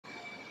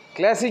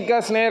Classic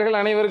cars நேயர்கள்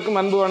அனைவருக்கும்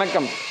அன்பு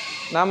வணக்கம்.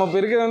 நாம் இப்போ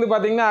இருக்கிறது வந்து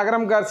பார்த்திங்கன்னா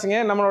அகரம் கார்ஸுங்க.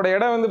 நம்மளோட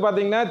இடம் வந்து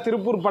பார்த்திங்கன்னா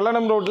திருப்பூர்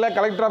பல்லடம் ரோட்டில்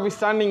கலெக்டர் ஆஃபீஸ்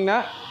தாண்டிங்கன்னா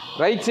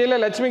ரைட்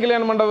சைடில் லட்சுமி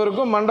கல்யாண மண்டபம்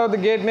இருக்கும்.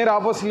 மண்டபத்துக்கு கேட் நேர்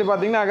ஆப்போசிட்டில்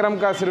பார்த்திங்கன்னா அகரம்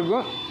கார்ஸ்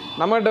இருக்கும்.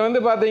 நம்மகிட்ட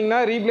வந்து பார்த்திங்கன்னா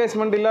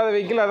ரீப்ளேஸ்மெண்ட் இல்லாத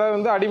வெஹிக்கிள், அதாவது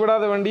வந்து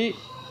அடிபடாத வண்டி,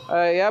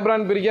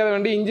 ஏப்ரான் பிரிக்காத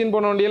வண்டி, இன்ஜின்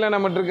போன வண்டியெல்லாம்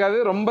நம்மகிட்ட இருக்காது.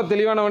 ரொம்ப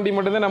தெளிவான வண்டி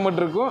மட்டும்தான்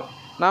நம்மகிட்ட இருக்கும்.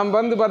 நாம்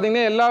வந்து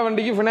பார்த்திங்கன்னா எல்லா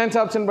வண்டிக்கும்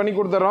ஃபினான்ஸ் ஆப்ஷன் பண்ணி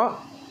கொடுத்துறோம்.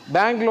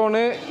 பேங்க்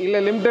லோனு இல்லை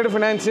லிமிடெட்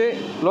ஃபினான்ஸு,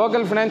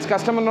 லோக்கல் ஃபினான்ஸ்,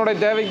 கஸ்டமரோட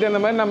தேவைக்கு தகுந்த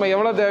மாதிரி நம்ம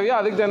எவ்வளோ தேவையோ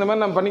அதுக்கு தகுந்த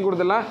மாதிரி நம்ம பண்ணி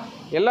கொடுத்துடலாம்.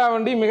 எல்லா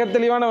வண்டியும் மிக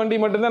தெளிவான வண்டி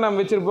மட்டும்தான் நம்ம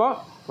வச்சுருப்போம்.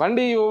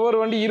 வண்டி ஒவ்வொரு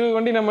வண்டி 20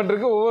 வண்டி நம்மகிட்ட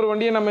இருக்குது. ஒவ்வொரு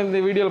வண்டியும் நம்ம இந்த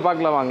வீடியோவில்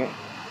பார்க்கலாம் வாங்க.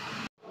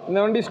 இந்த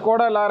வண்டி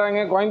Skoda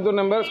லாராங்க, Coimbatore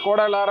number.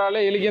 Skoda லாராவில்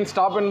elegance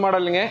top and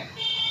மாடலுங்க,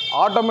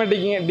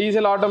 ஆட்டோமேட்டிக்குங்க,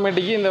 டீசல்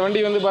ஆட்டோமேட்டிக்கு. இந்த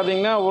வண்டி வந்து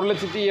பார்த்திங்கன்னா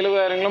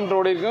 1,70,000 கிலோமீட்டர்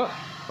ஓடி இருக்கும்.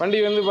 வண்டி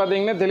வந்து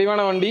பார்த்திங்கன்னா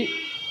தெளிவான வண்டி.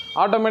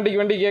 ஆட்டோமேட்டிக்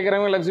வண்டி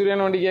கேட்குறவங்க,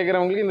 லக்ஸுரியான வண்டி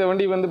கேட்குறவங்களுக்கு இந்த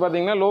வண்டி வந்து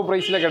பார்த்திங்கன்னா லோ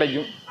ப்ரைஸில்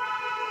கிடைக்கும்.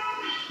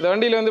 இந்த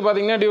வண்டியில் வந்து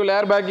பார்த்திங்கன்னா dual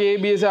air bag,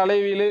 ABS,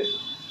 அலைவீலு,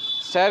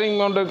 steering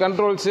மவுண்டர்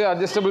controls,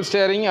 adjustable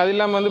steering, அது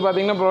இல்லாமல் வந்து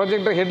பார்த்திங்கன்னா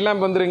ப்ரொஜெக்டர்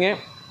ஹெட்லாம்ப் வந்துருங்க.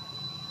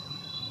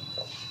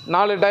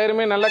 4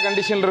 டயருமே நல்ல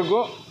கண்டிஷன்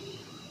இருக்கும்.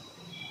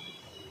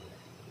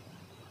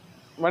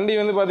 வண்டி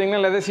வந்து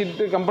பார்த்திங்கன்னா லெதர்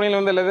சீட்டு, கம்பெனியில்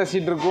வந்து லெதர்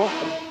சீட் இருக்கும்.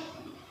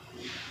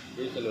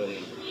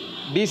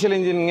 Diesel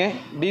இன்ஜினுங்க,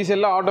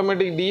 டீசலில்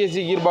automatic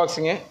DSC gear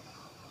பாக்ஸுங்க.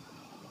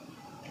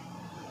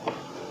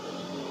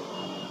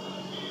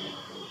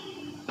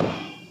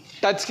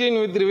 Touch screen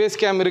with reverse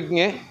game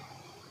இருக்குங்க.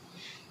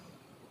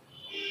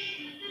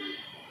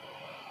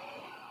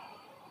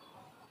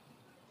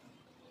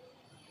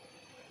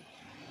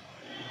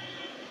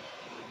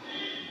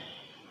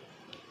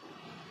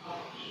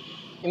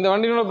 இந்த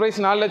வண்டியோட ப்ரைஸ்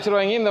 4 லட்ச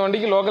ரூபாய்ங்க. இந்த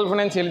வண்டிக்கு லோக்கல்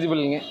ஃபைனான்ஸ்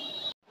எலிஜிபிள்ங்க.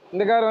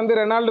 இந்த கார்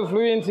வந்து Renault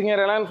ஃப்ளூயன்ஸுங்க,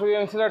 Renault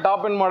ஃப்ளூயன்ஸில்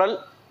top and model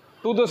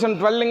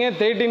 2012ங்க,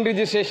 13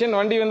 registration.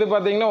 வண்டி வந்து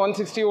பார்த்திங்கன்னா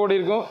 160 ஓடி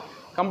இருக்கும்.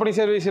 கம்பெனி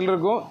சர்வீஸில்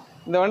இருக்கும்.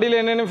 இந்த வண்டியில்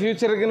என்னென்ன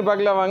ஃபியூச்சர் இருக்குதுன்னு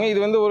பார்க்கலாம் வாங்க. இது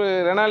வந்து ஒரு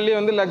ரெனால்ட்லேயே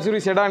வந்து லக்ஸுரி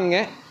செடானுங்க,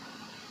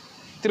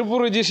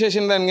 திருப்பூர்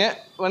ரிஜிஸ்ட்ரேஷன் தானுங்க.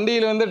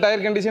 வண்டியில் வந்து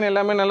டயர் கண்டிஷன்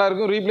எல்லாமே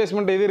நல்லாயிருக்கும்.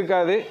 ரீப்ளேஸ்மெண்ட் எதுவும்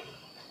இருக்காது.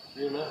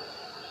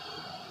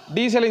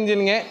 Diesel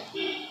இன்ஜினுங்க,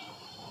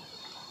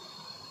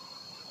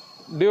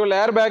 dual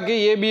air bag,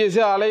 ABS,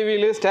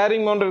 அலைவீலு,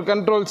 steering மவுண்டர்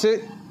controls,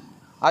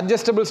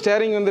 adjustable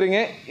steering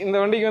வந்துருங்க. இந்த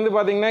வண்டிக்கு வந்து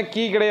பார்த்திங்கன்னா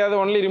கீ கிடையாது,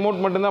 ஒன்லி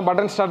ரிமோட் மட்டும்தான்,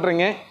 button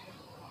ஸ்டார்ட்ருங்க.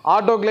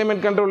 Auto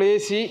climate control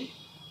AC,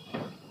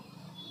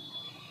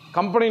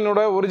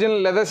 கம்பெனியோட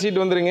ஒரிஜினல் லெதர் சீட்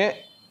வந்துருங்க.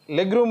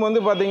 லெக் ரூம் வந்து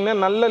பார்த்திங்கன்னா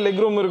நல்ல லெக்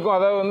ரூம் இருக்கும்.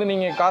 அதாவது வந்து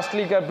நீங்கள்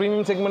காஸ்ட்லி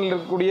ப்ரீமியம் செக்மெண்ட்டில்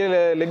இருக்கக்கூடிய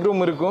லெக்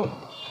ரூம் இருக்கும்.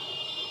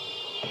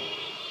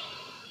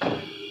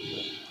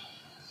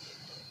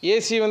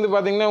 ஏசி வந்து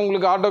பார்த்திங்கன்னா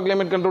உங்களுக்கு ஆட்டோ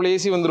கிளைமேட் கண்ட்ரோல்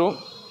ஏசி வந்துடும்.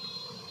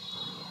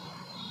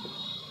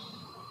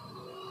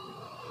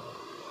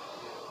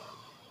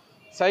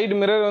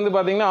 சைடு மிரர் வந்து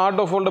பார்த்திங்கன்னா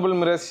auto foldable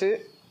mirrors,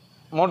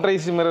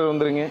 motorised mirror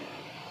வந்துருங்க.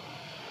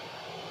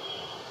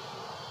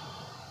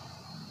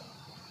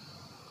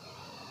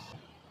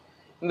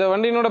 இந்த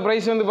வண்டியினோட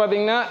ப்ரைஸ் வந்து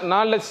பார்த்திங்கன்னா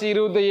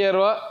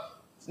 4,25,000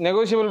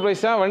 நெகோஷியபிள்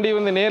ப்ரைஸ் தான். வண்டி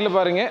வந்து நேரில்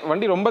பாருங்கள்.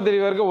 வண்டி ரொம்ப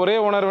தெளிவாக இருக்குது. ஒரே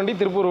ஓனர் வண்டி,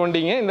 திருப்பூர்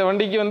வண்டிங்க. இந்த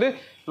வண்டிக்கு வந்து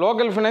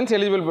லோக்கல் ஃபைனான்ஸ்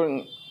எலிஜிபிள்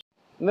பண்ணுங்க.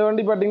 இந்த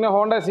வண்டி பார்த்திங்கன்னா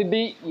Honda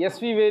city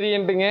SV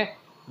வேரியண்ட்டுங்க,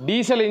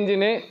 diesel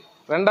engine,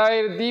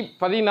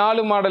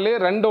 2014 model,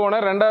 2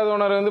 owner. 2வது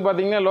ஓனர் வந்து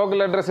பார்த்திங்கன்னா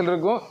லோக்கல் அட்ரஸில்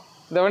இருக்கும்.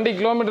 இந்த வண்டி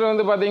கிலோமீட்டர்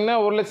வந்து பார்த்திங்கன்னா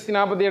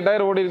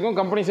 1,48,000 ஓடி இருக்கும்.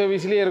 கம்பெனி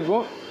சர்வீஸ்லேயே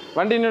இருக்கும்.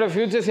 வண்டியினோட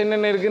ஃபியூச்சர்ஸ்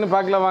என்னென்ன இருக்குதுன்னு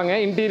பார்க்கலாம் வாங்க.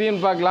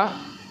 இன்டீரியர்னு பார்க்கலாம்.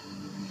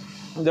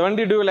 இந்த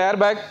வண்டி dual air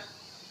bag,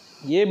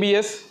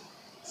 ABS,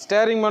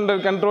 steering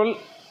மவுண்டர் control,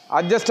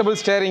 adjustable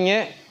steering,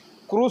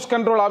 cruise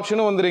control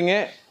ஆப்ஷனும் வந்துடுங்க.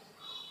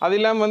 அது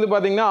இல்லாமல் வந்து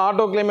பார்த்திங்கன்னா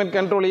auto climate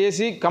control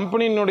AC,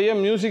 கம்பெனியினுடைய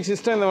music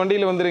system இந்த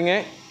வண்டியில் வந்துடுங்க.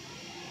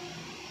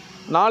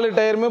 4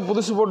 டயருமே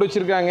புதுசு போட்டு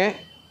வச்சுருக்காங்க.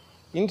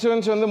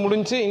 இன்சூரன்ஸ் வந்து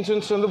முடிஞ்சு,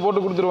 இன்சூரன்ஸ் வந்து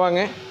போட்டு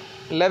கொடுத்துருவாங்க.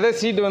 லெதர்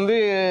சீட் வந்து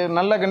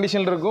நல்ல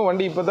கண்டிஷனில் இருக்கும்.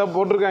 வண்டி இப்போ தான்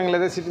போட்டிருக்காங்க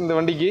லெதர் சீட் இந்த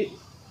வண்டிக்கு.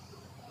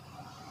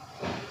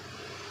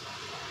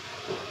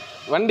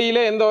 வண்டியில்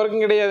எந்த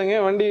ஒர்க்கும் கிடையாதுங்க.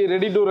 வண்டி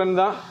ரெடி டு ரன்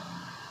தான்.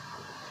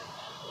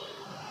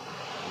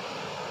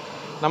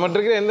 நம்மகிட்ட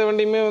இருக்கிற எந்த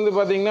வண்டியுமே வந்து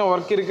பார்த்திங்கன்னா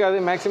ஒர்க் இருக்காது.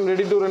 மேக்ஸிமம்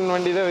ரெடி டு ரன்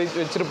வண்டி தான்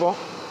வச்சுருப்போம்.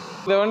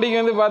 இந்த வண்டிக்கு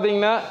வந்து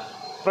பார்த்திங்கன்னா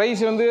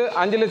ப்ரைஸ் வந்து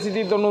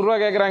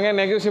 5,90,000 கேட்குறாங்க.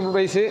 Negotiable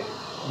price.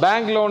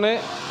 Bank loan,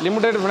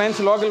 limited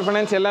finance, local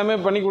finance எல்லாமே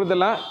பண்ணி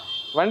கொடுத்துடலாம்.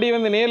 வண்டி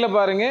வந்து நேரில்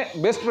பாருங்கள்.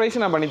 பெஸ்ட்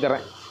ப்ரைஸ் நான்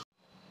பண்ணித்தரேன்.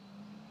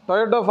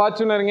 Toyota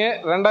ஃபார்ச்சுனருங்க,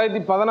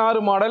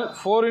 2016 model,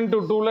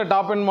 4x2ல்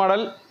top and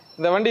model.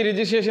 இந்த வண்டி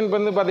ரிஜிஸ்ட்ரேஷன்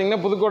வந்து பார்த்திங்கன்னா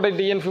புதுக்கோட்டை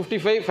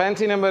TN55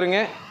 ஃபேன்சி நம்பருங்க.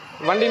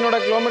 வண்டியினோட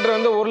கிலோமீட்டர்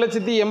வந்து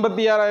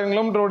 1,86,000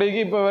 கிலோமீட்டர்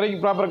ஓடிக்கு. இப்போ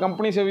வரைக்கும் ப்ராப்பர்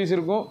கம்பெனி சர்வீஸ்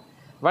இருக்கும்.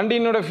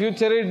 வண்டியினோட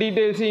ஃபியூச்சரு,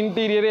 டீட்டெயில்ஸு,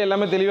 இன்டீரியரு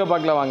எல்லாமே தெளிவாக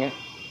பார்க்கலாம் வாங்க.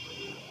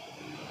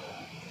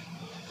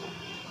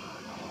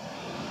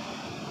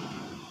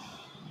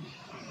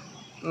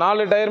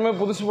 நாலு டயருமே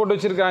புதுசு போட்டு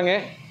வச்சுருக்காங்க.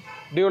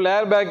 Dual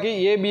air bag,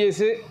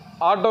 ABS,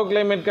 auto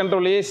climate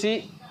control AC,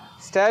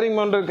 steering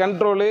மவுண்டர்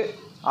control,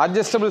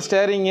 adjustable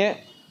steering,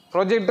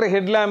 projector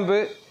ஹெட்லாம்ப்பு,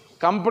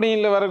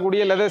 கம்பெனியில்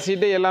வரக்கூடிய லெதர்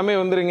சீட்டு எல்லாமே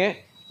வந்துருங்க.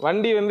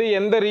 வண்டி வந்து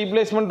எந்த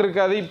ரீப்ளேஸ்மெண்ட்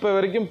இருக்காது. இப்போ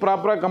வரைக்கும்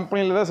ப்ராப்பராக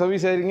கம்பெனியில் தான்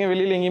சர்வீஸ் ஆகிருங்க.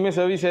 வெளியில் எங்கேயுமே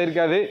சர்வீஸ்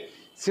ஆகிருக்காது.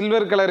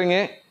 சில்வர் கலருங்க.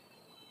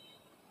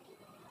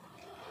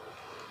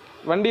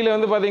 வண்டியில்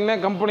வந்து பார்த்திங்கன்னா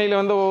கம்பெனியில்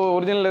வந்து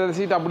ஒரிஜினல் லெதர்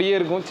சீட் அப்படியே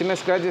இருக்கும், சின்ன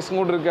ஸ்க்ராச்சஸ்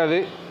கூட இருக்காது.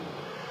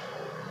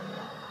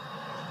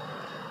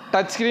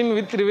 Touch screen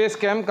with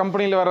reverse game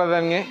கம்பெனியில்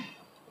வர்றதாங்க.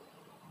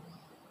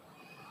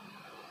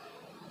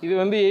 இது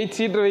வந்து 8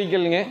 சீட்டர்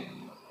வெஹிக்கிள்ங்க.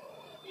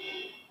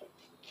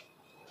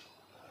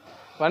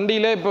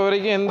 வண்டியில் இப்போ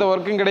வரைக்கும் எந்த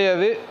ஒர்க்கும்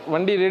கிடையாது,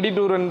 வண்டி ரெடி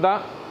டு ரன்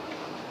தான்.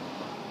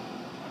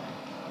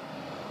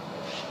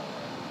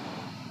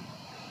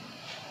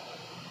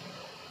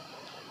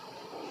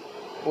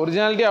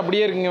 ஒரிஜினாலிட்டி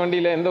அப்படியே இருக்குங்க,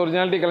 வண்டியில் எந்த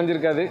ஒரிஜினாலிட்டி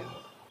கலைஞ்சிருக்காது.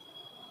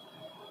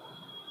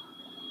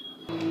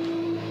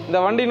 இந்த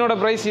வண்டியினோட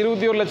ப்ரைஸ்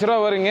 21 லட்ச ரூபா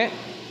வருங்க.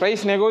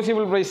 ப்ரைஸ்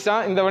நெகோசியபிள் ப்ரைஸ்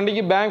தான். இந்த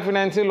வண்டிக்கு bank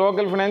finance,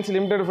 local finance,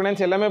 limited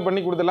finance எல்லாமே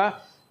பண்ணி கொடுத்துலாம்.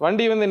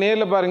 வண்டி வந்து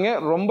நேரில் பாருங்கள்,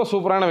 ரொம்ப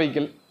சூப்பரான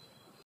vehicle.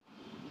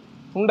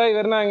 Hyundai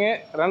வெர்னாங்க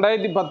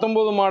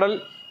 2019 model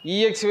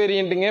இஎக்ஸ்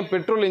வேரியண்ட்டுங்க,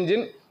 petrol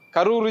engine,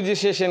 Karur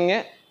ரிஜிஸ்ட்ரேஷனுங்க,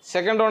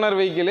 second owner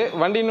vehicle.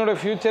 வண்டியினோட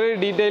future,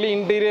 detail,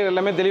 interior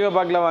எல்லாமே தெளிவாக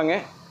பார்க்கலாம் வாங்க.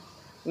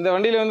 இந்த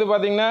வண்டியில் வந்து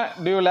பார்த்திங்கன்னா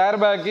dual air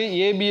bag,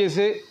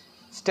 ABS,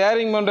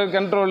 steering பண்ணுற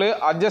கண்ட்ரோலு,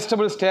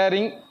 அட்ஜஸ்டபிள்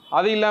ஸ்டேரிங்,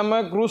 அது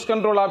இல்லாமல் க்ரூஸ்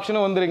கண்ட்ரோல்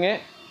ஆப்ஷனும் வந்துடுங்க.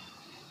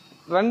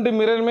 2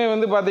 மிரருமே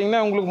வந்து பார்த்திங்கன்னா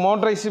உங்களுக்கு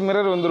மோட்டரைஸ்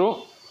மிரர் வந்துடும்.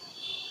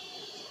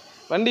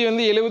 வண்டி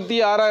வந்து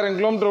 76,000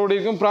 கிலோமீட்டர் ஓடி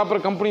இருக்கும்,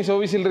 ப்ராப்பர் கம்பெனி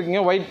சர்வீஸில்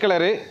இருக்குங்க. White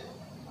colour.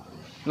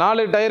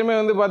 4 டயருமே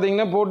வந்து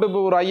பார்த்திங்கன்னா போட்டு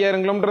இப்போ ஒரு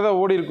 5,000 கிலோமீட்டர் தான்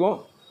ஓடி இருக்கும்.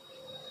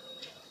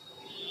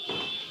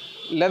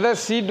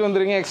 லெதர் சீட்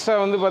வந்துருங்க. எக்ஸ்ட்ரா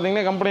வந்து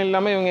பார்த்திங்கன்னா கம்பெனி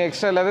இல்லாமல் இவங்க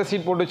எக்ஸ்ட்ரா லெதர்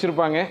சீட் போட்டு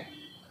வச்சுருப்பாங்க.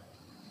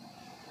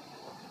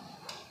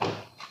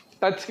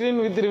 Touch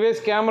screen with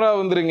reverse camera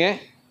வந்துருங்க.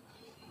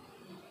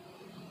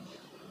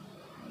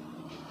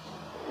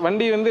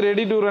 வண்டி வந்து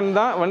ரெடி டு ரன்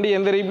தான். வண்டி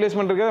எந்த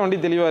ரீப்ளேஸ்மெண்ட் இருக்காது, வண்டி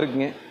தெளிவாக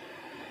இருக்குங்க.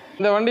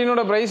 இந்த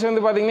வண்டியினோட ப்ரைஸ்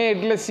வந்து பார்த்திங்கன்னா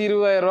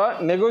 8,20,000 ரூபா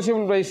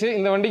நெகோசியபிள் ப்ரைஸு.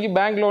 இந்த வண்டிக்கு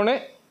bank loan,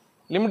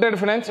 limited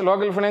finance,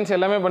 local finance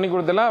எல்லாமே பண்ணி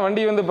கொடுத்துடலாம்.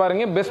 வண்டி வந்து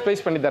பாருங்கள், பெஸ்ட்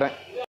ப்ரைஸ் பண்ணித்தரேன்.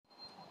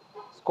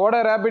 Skoda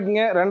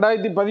ரேபிட்ங்க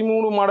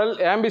 2013 model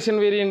ambition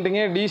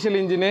வேரியண்ட்டுங்க, diesel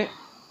engine,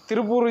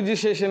 Tiruppur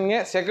ரிஜிஸ்ட்ரேஷனுங்க,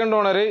 second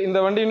owner. இந்த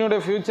வண்டியினோட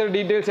ஃபியூச்சர்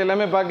டீட்டெயில்ஸ்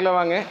எல்லாமே பார்க்கல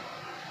வாங்க.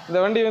 இந்த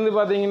வண்டி வந்து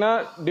பார்த்திங்கன்னா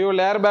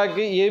dual air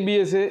bag,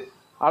 ABS,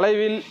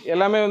 alloy wheel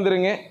எல்லாமே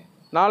வந்துருங்க.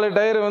 4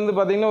 டயர் வந்து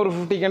பார்த்திங்கன்னா ஒரு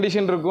 50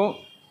 கண்டிஷன் இருக்கும்.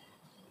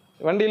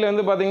 வண்டியில்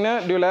வந்து பார்த்திங்கன்னா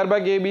dual air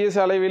bag, ABS,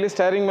 alloy wheel,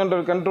 steering பண்ணுற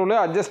control,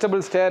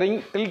 adjustable steering,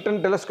 tilt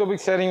and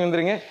telescopic steering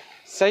வந்துருங்க.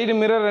 சைடு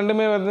மிரர்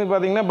ரெண்டுமே வந்து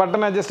பார்த்திங்கன்னா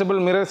பட்டன்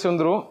அட்ஜஸ்டபிள் மிரர்ஸ்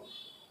வந்துடும்.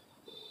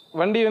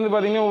 வண்டி வந்து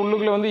பார்த்திங்கன்னா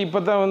உள்ளுக்குள்ளே வந்து இப்போ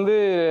தான் வந்து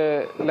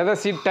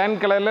லெதர் சீட், டேன்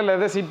கலரில்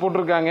லெதர் சீட்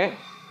போட்டிருக்காங்க.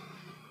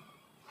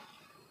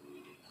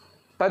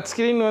 டச்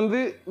ஸ்க்ரீன் வந்து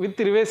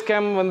வித் ரிவேர்ஸ்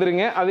கேம்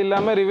வந்துருங்க. அது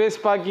இல்லாமல் ரிவேர்ஸ்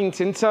பார்க்கிங்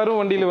சென்சாரும்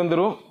வண்டியில்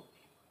வந்துடும்.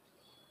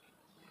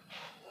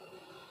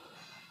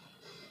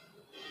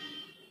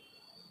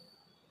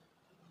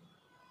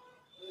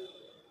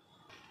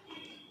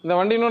 இந்த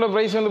வண்டியினோட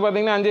ப்ரைஸ் வந்து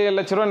பார்த்திங்கன்னா 5,7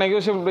 லட்ச ரூபா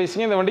நெகோசியபிள்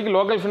ப்ரைஸுங்க. இந்த வண்டிக்கு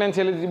லோக்கல் ஃபினான்ஸ்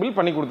எலிஜிபிள்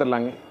பண்ணி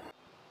கொடுத்துடலாங்க.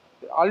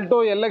 அல்டோ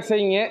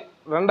எல்எக்ஸ்ஐங்க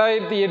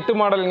 2008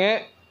 மாடலுங்க.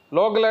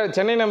 லோக்கல்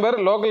சென்னை நம்பர்,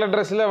 லோக்கல்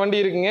அட்ரஸில் வண்டி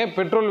இருக்குங்க.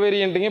 பெட்ரோல்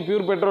வேரியண்ட்டுங்க,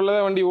 பியூர் பெட்ரோலில்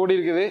தான் வண்டி ஓடி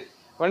இருக்குது.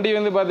 வண்டி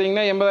வந்து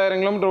பார்த்திங்கன்னா 80,000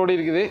 கிலோமீட்டர் ஓடி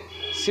இருக்குது.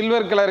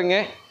 சில்வர் கலருங்க.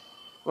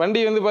 வண்டி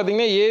வந்து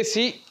பார்த்திங்கன்னா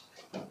ஏசி,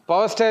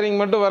 பவர் ஸ்டேரிங்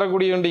மட்டும்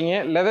வரக்கூடிய வண்டிங்க.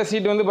 லெதர்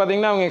சீட் வந்து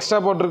பார்த்திங்கன்னா அவங்க எக்ஸ்ட்ரா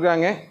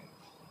போட்டிருக்காங்க.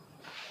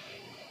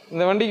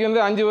 இந்த வண்டிக்கு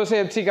வந்து 5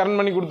 வருஷம் எஃப்சி கரண்ட்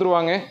பண்ணி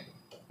கொடுத்துருவாங்க.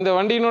 இந்த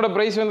வண்டியினோட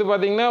ப்ரைஸ் வந்து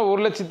பார்த்திங்கன்னா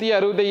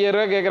 1,65,000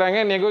 ரூபா கேட்குறாங்க.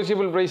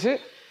 Negotiable price.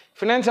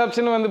 ஃபினான்ஸ்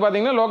ஆப்ஷன் வந்து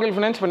பார்த்திங்கன்னா லோக்கல்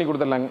ஃபினான்ஸ் பண்ணி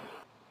கொடுத்துடலாங்க.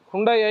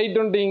 Hyundai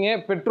i20ங்க,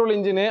 petrol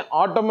engine,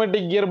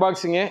 automatic gear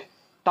பாக்ஸுங்க,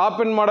 top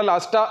and model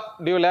அஸ்டா,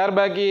 dual air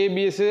bag,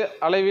 ABS,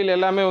 alloy wheel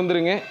எல்லாமே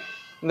வந்துருங்க.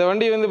 இந்த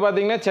வண்டி வந்து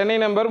பார்த்திங்கன்னா சென்னை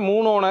நம்பர்,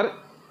 3 ஓனர்.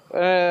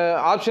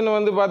 ஆப்ஷன்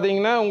வந்து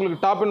பார்த்திங்கன்னா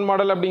உங்களுக்கு டாப் அண்ட்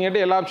மாடல்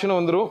அப்படிங்கிட்டு எல்லா ஆப்ஷனும்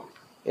வந்துடும்.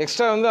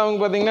 எக்ஸ்ட்ரா வந்து அவங்க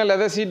பார்த்திங்கன்னா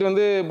லெதர் சீட்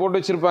வந்து போட்டு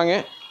வச்சுருப்பாங்க.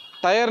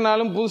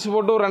 டயர்னாலும் புதுசு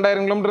போட்டு ஒரு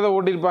 2,000 கிலோமீட்டர் தான்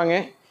ஓட்டியிருப்பாங்க.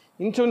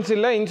 இன்சூரன்ஸ்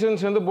இல்லை,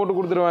 இன்சூரன்ஸ் வந்து போட்டு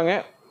கொடுத்துருவாங்க.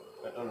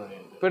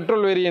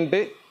 Petrol variant.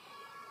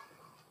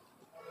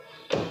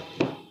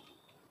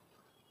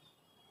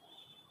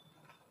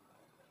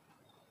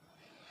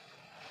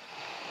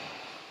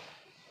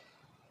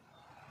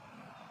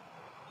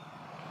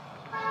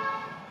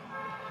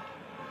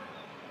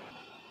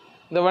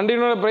 இந்த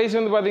வண்டியினோட ப்ரைஸ்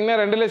வந்து பார்த்திங்கன்னா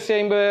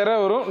 2,50,000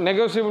 வரும்.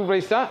 நெகோசியபிள்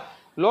ப்ரைஸ் தான்.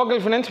 லோக்கல்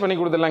ஃபினான்ஸ் பண்ணி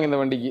கொடுத்துடலாங்க இந்த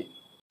வண்டிக்கு.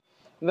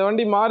 இந்த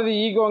வண்டி மாருதி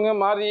ஈகோங்க.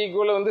 மாருதி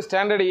ஈகோவில் வந்து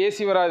ஸ்டாண்டர்டு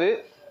ஏசி வராது.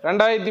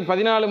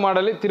 2014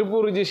 மாடலு,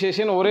 திருப்பூர்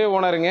ரிஜிஸ்ட்ரேஷன், ஒரே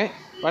ஓனருங்க.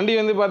 வண்டி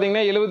வந்து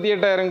பார்த்திங்கன்னா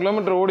 78,000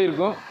 கிலோமீட்டர் ஓடி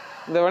இருக்கும்.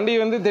 இந்த வண்டி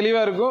வந்து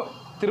தெளிவாக இருக்கும்.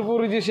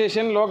 Tiruppur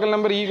registration, local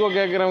number, ego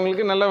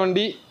கேட்குறவங்களுக்கு நல்ல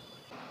வண்டி.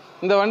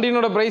 இந்த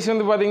வண்டியினோட ப்ரைஸ்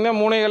வந்து பார்த்திங்கன்னா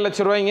 3,7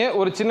 லட்ச ரூபாய்ங்க.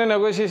 ஒரு சின்ன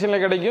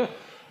நெகோசியேஷனில் கிடைக்கும்.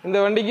 இந்த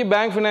வண்டிக்கு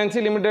பேங்க் ஃபினான்ஸு,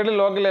 லிமிடெட்,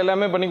 லோக்கல்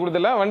எல்லாமே பண்ணி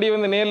கொடுத்துடலாம். வண்டி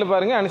வந்து நேரில்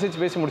பாருங்கள்,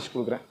 அனுசரித்து பேசி முடிச்சு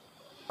கொடுக்குறேன்.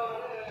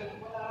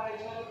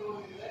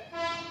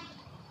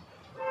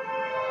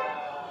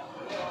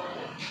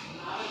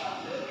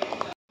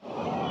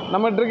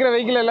 நம்மகிட்ட இருக்கிற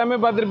வெஹிக்கிள் எல்லாமே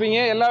பார்த்துருப்பீங்க.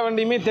 எல்லா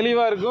வண்டியுமே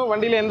தெளிவாக இருக்கும்.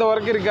 வண்டியில் எந்த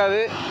ஒர்க்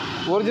இருக்காது.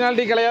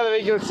 ஒரிஜினாலிட்டி கிடையாத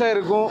வெஹிக்கிள்ஸ் தான்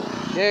இருக்கும்.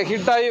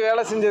 ஹிட் ஆகி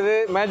வேலை செஞ்சது,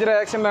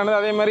 மேஜராக ஆக்சிடென்ட் ஆனது,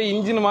 அதே மாதிரி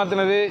இன்ஜின்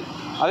மாற்றினது,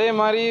 அதே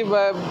மாதிரி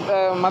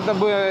மற்ற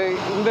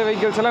இந்த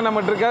வெஹிக்கிள்ஸ் எல்லாம்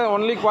நம்மகிட்ட இருக்காது.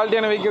 ஒன்லி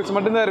குவாலிட்டியான வெஹிக்கிள்ஸ்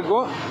மட்டும்தான்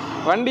இருக்கும்.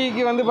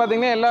 வண்டிக்கு வந்து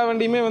பார்த்திங்கன்னா எல்லா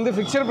வண்டியுமே வந்து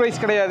ஃபிக்ஸட் ப்ரைஸ்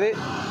கிடையாது.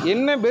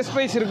 என்ன பெஸ்ட்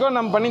ப்ரைஸ் இருக்கோ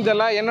நம்ம பண்ணி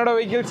தரலாம். என்னோடய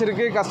வெஹிக்கிள்ஸ்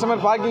இருக்குது,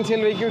 கஸ்டமர் பார்க்கிங்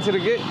சேல் வெஹிக்கிள்ஸ்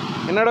இருக்குது.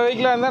 என்னோடய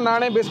வெஹிக்கிளாக இருந்தால்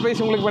நானே பெஸ்ட்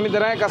ப்ரைஸ் உங்களுக்கு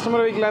பண்ணித்தரேன்.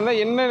 கஸ்டமர் வெஹிக்கிளாக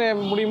இருந்தால் என்ன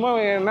முடியுமோ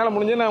என்னால்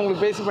முடிஞ்சு நான்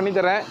உங்களுக்கு பேசி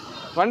பண்ணித்தரேன்.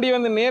 வண்டி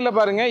வந்து நேரில்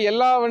பாருங்கள்.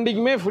 எல்லா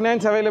வண்டிக்குமே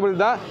ஃபினான்ஸ் அவைலபிள்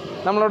தான்.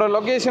 நம்மளோட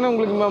லொக்கேஷனை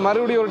உங்களுக்கு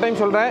மறுபடியும் ஒரு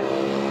டைம் சொல்கிறேன்.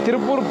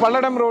 திருப்பூர்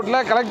பல்லடம் ரோட்டில்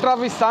கலெக்டர்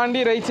ஆஃபீஸ் தாண்டி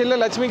ரைட்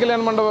சைடில் லட்சுமி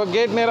கல்யாண மண்டபம்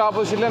கேட் நேர்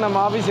ஆப்போசிட்டில் நம்ம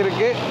ஆஃபீஸ்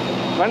இருக்குது.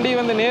 வண்டி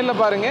வந்து நேரில்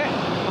பாருங்கள்.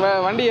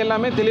 வண்டி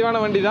எல்லாமே தெளிவான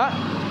வண்டி தான்.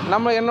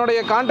 என்னுடைய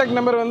கான்டாக்ட்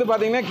நம்பர் வந்து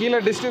பார்த்திங்கன்னா கீழே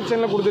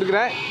டிஸ்கிரிப்ஷனில்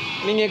கொடுத்துருக்குறேன்.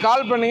 நீங்கள்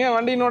கால் பண்ணுங்கள்.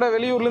 வண்டியினோட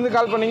வெளியூர்லேருந்து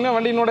கால் பண்ணிங்கன்னா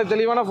வண்டியினோட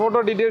தெளிவான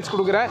ஃபோட்டோ டீட்டெயில்ஸ்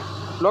கொடுக்குறேன்.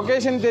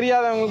 லொக்கேஷன்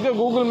தெரியாதவங்களுக்கு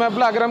கூகுள்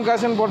மேப்பில் அகரம்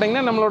கார்ஸ்னு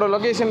போட்டிங்கன்னா நம்மளோட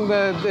லொக்கேஷன்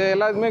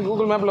எல்லாத்துக்குமே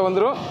கூகுள் மேப்பில்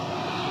வந்துடும்.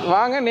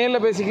 வாங்க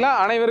நேரில் பேசிக்கலாம்.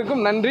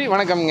 அனைவருக்கும் நன்றி,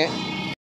 வணக்கம்ங்க.